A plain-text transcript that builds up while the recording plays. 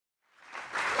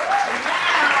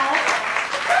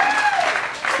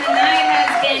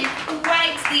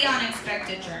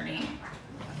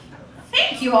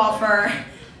thank you all for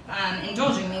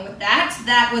indulging me with that.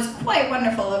 That was quite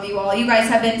wonderful of you all. You guys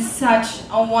have been such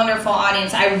a wonderful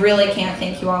audience. I really can't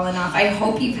thank you all enough. I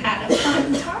hope you've had a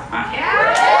fun time.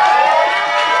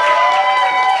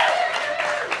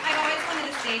 I've always wanted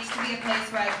a stage to be a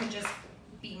place where I could just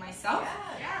be myself.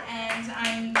 And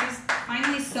I'm just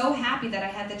finally so happy that I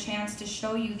had the chance to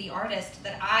show you the artist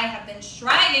that I have been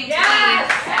striving to be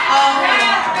all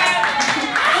along.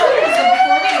 So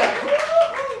before we go,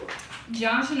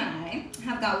 Josh and I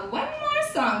have got one more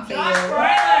song for you.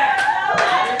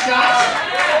 Josh,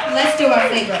 let's do our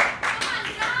favorite.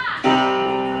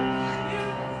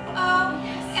 Oh,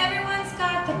 everyone's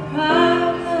got the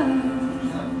problem.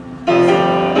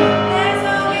 There's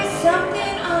always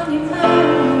something on your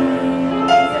mind.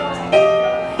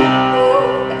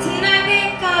 Oh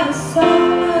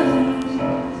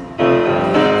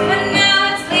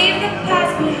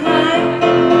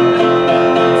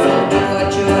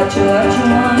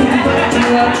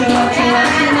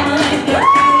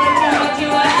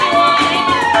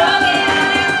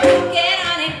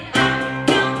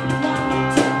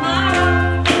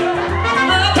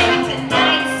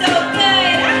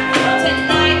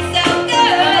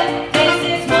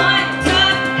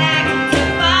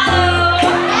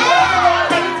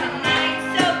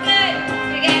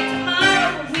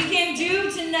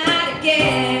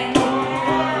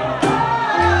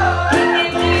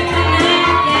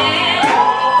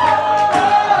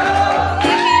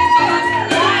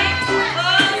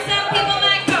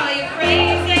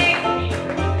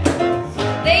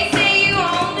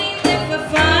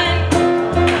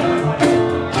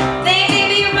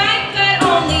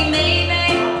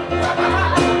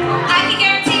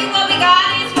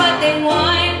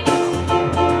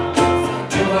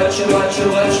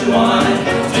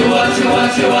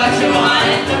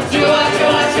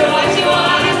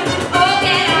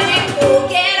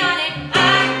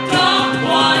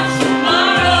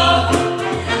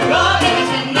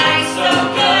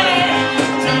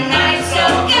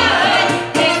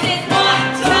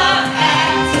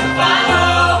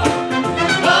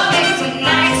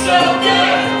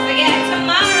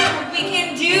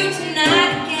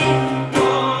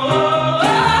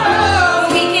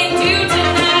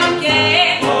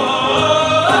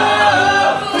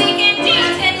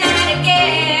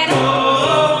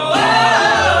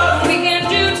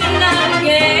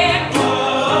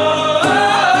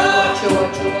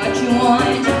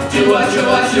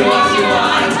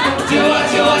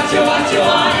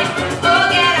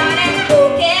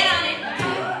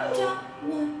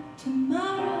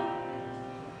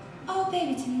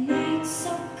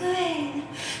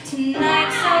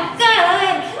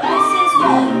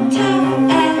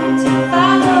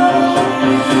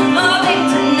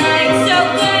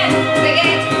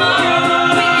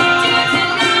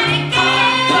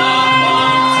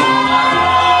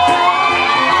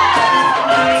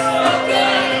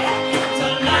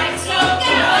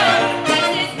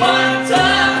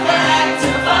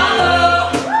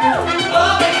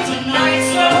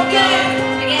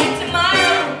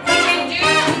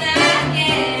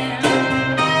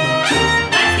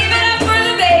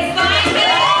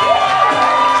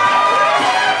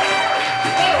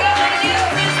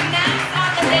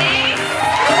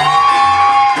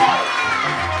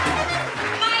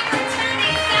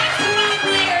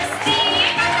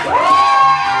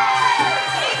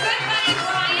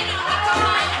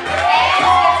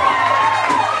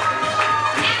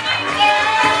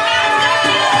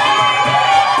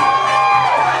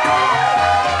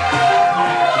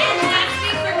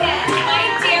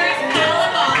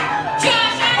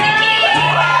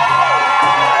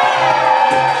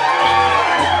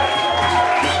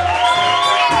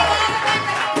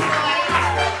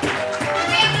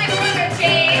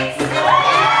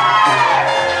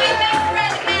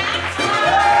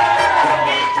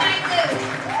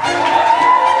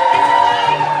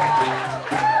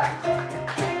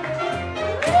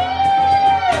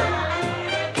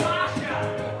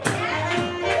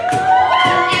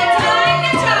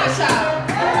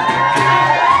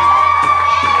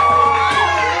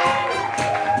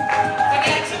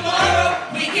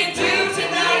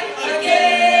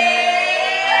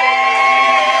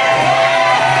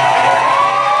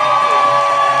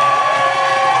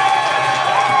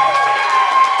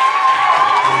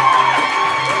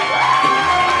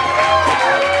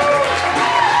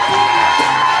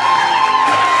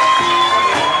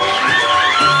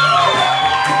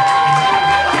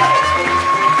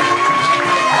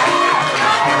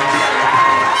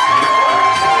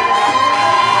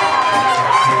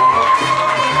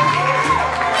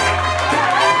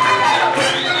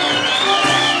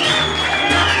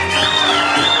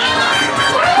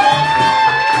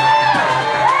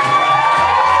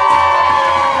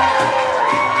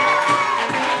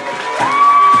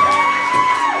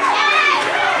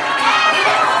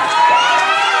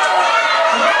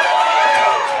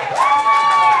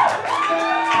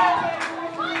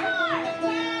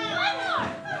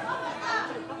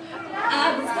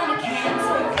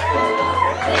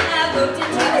Then I looked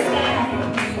into the sky,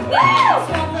 knew that this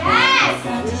one would have the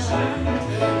sun to shine.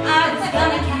 I was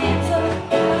gonna cancel,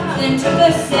 then took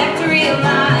a sec to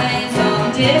realize all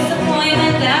the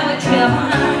disappointment that would trail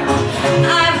behind.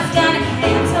 I was gonna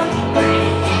cancel,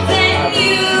 then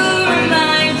you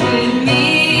reminded me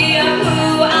of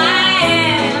who I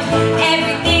am.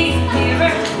 Everything is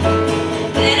clearer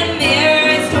than a mirror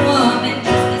is to woman,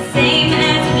 just the same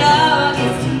as a dog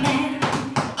is to man.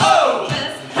 Oh!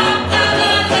 Just hop out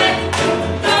of bed,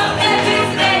 don't let me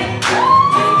stay.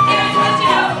 Here's what you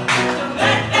know, don't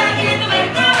let that get in the way.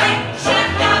 No way, shut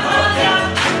the whole door.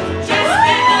 Just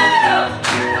get on the road,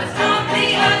 what's on the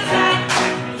other side?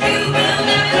 You will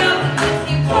never know unless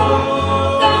you go,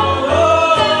 go, go,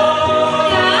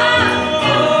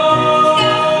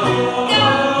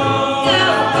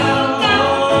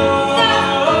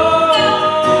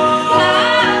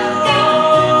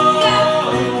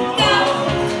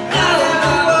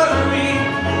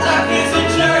 Life is a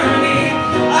journey.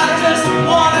 I just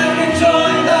wanna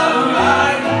enjoy the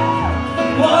ride.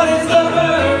 What is the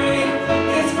hurry?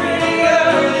 It's pretty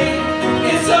early.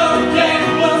 It's okay,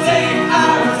 we'll take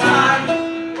our time.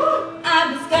 I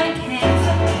was gonna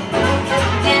cancel.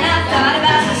 Then I thought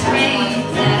about the strains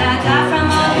that I got from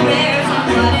all the prayers and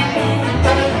what it meant.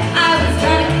 I was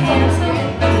gonna cancel.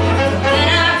 Then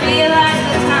I realized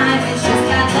the time is just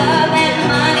got love and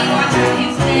money. Watch how you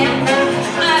stand.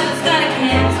 I was gonna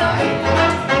cancel.